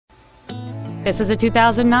This is a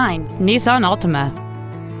 2009 Nissan Altima.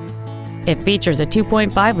 It features a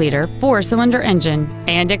 2.5-liter four-cylinder engine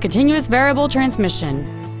and a continuous variable transmission.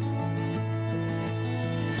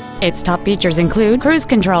 Its top features include cruise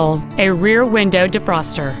control, a rear window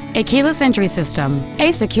defroster, a keyless entry system,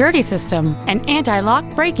 a security system, an anti-lock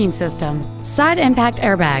braking system, side impact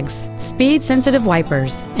airbags, speed-sensitive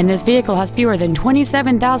wipers, and this vehicle has fewer than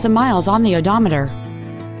 27,000 miles on the odometer.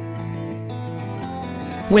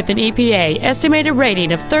 With an EPA estimated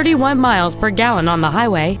rating of 31 miles per gallon on the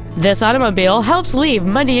highway, this automobile helps leave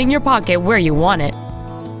money in your pocket where you want it.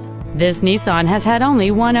 This Nissan has had only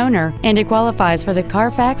one owner, and it qualifies for the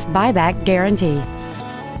Carfax buyback guarantee.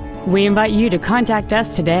 We invite you to contact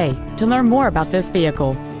us today to learn more about this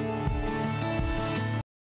vehicle.